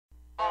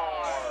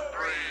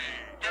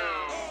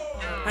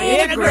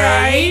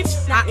integrate,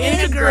 now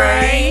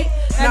integrate,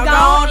 now go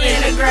on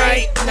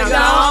integrate, now go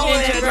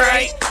on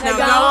integrate, now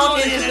go on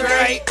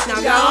integrate,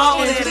 now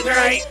go on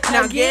integrate,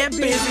 now get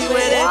busy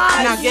with it,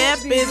 now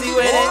get busy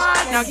with it,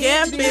 now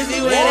get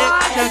busy with it,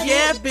 now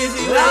get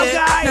busy with it,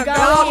 now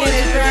go on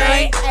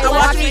integrate, now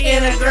watch me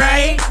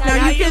integrate,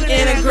 now you can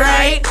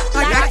integrate,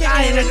 like I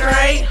can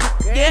integrate.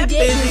 Get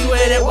busy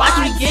with it, watch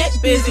me get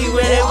busy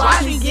with it,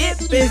 watch me get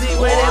busy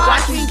with it,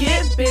 watch me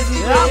get busy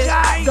with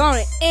it.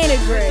 Gonna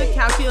integrate the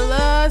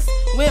calculus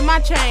with my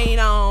chain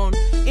on.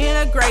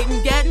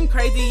 Integrating, getting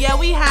crazy, yeah,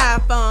 we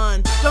have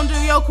fun. Don't do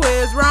your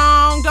quiz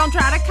wrong, don't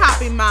try to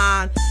copy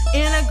mine.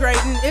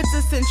 Integrating, it's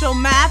essential,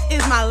 math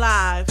is my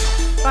life.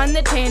 Find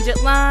the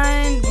tangent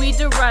line, we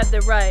derive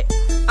the right.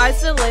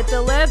 Isolate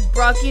the left,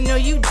 Brock, you know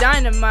you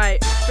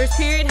dynamite. First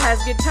period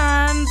has good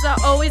times, I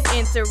always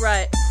answer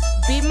right.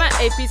 Beat my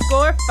AP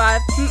score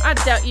 5, I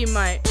doubt you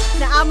might.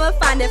 Now I'ma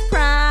find a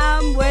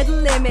prime, where the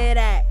limit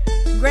at.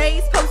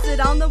 Grades posted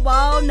on the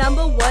wall,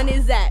 number 1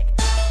 is Zach.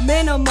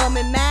 Minimum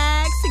and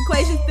max,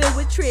 equations filled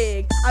with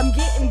trig. I'm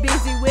getting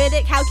busy with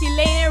it,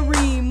 calculating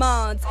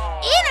Riemanns.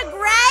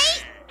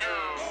 Integrate!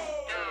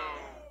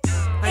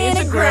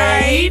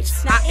 Integrate,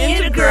 now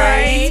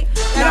integrate,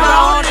 now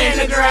go on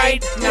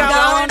integrate, now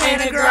go on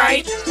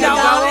integrate, now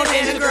go on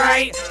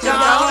integrate, now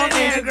go on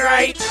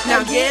integrate,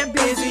 now get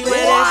busy with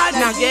it,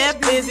 now get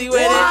busy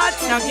with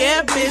it, now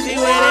get busy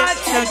with it,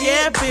 now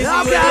get busy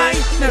with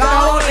it, now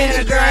go on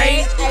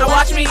integrate, now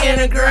watch me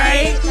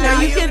integrate,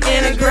 now you can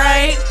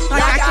integrate,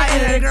 like I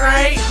can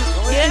integrate.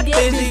 Get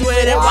busy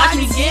with it, watch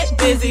me get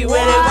busy with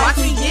it, watch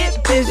me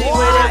get busy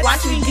with it,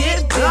 watch me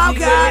get busy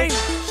with it.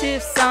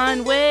 Shift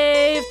sine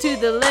wave to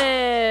the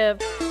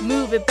left,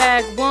 move it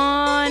back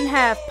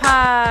 1/2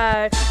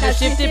 pi. Now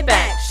shift it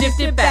back, shift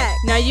it back.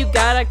 Now you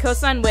got a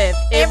cosine wave.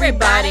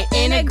 Everybody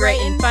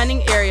integrating,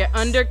 finding area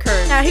under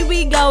curve. Now here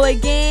we go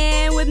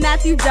again with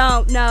math you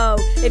don't know.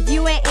 If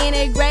you ain't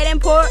integrating,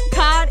 port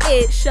card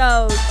it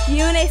shows.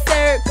 Unit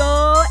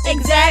circle,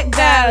 exact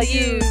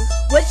value.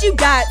 What you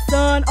got,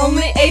 son?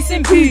 Only Ace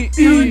and P.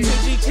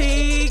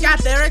 TGT got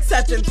their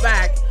acceptance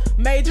back.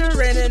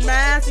 Majoring in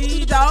math,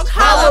 E-Dog,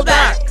 holla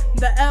back.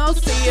 The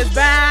LC is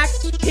back,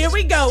 here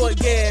we go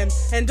again.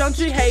 And don't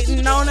you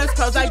hating on us,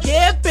 cause I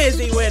get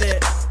busy with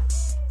it.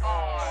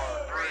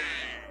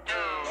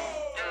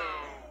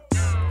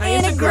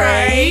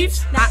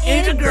 Integrate, now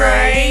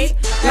integrate,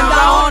 now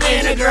go on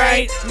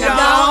integrate, now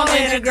go on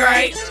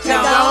integrate,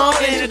 now go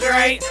on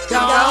integrate,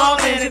 now go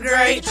on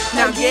integrate,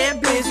 now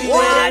get busy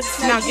with it,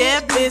 now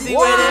get busy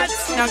with it,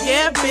 now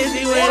get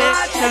busy with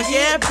it, now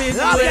get busy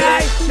with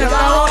it, now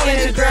go on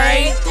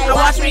integrate, now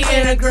watch me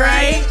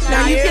integrate,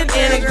 now you can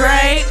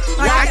integrate,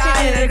 like I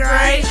can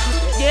integrate.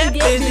 Get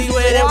busy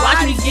with it,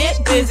 watch me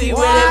get busy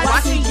with it,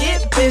 watch me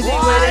get busy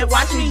with it,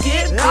 watch me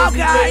get busy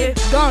with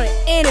it. Gonna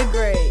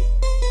integrate.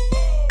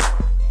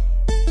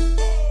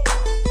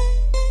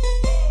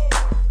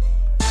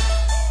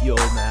 Yo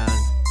man,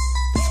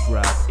 this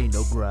graph ain't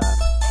no graph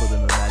for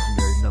them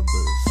imaginary numbers.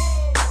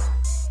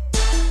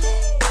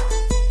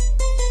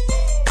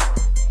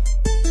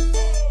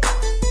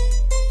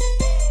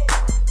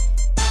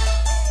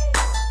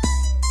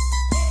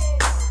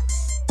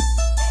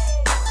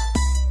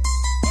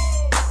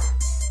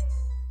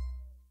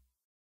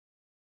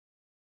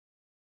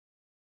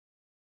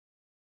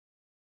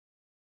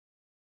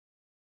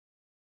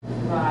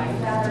 Right,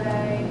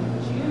 Saturday,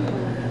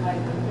 June,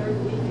 like the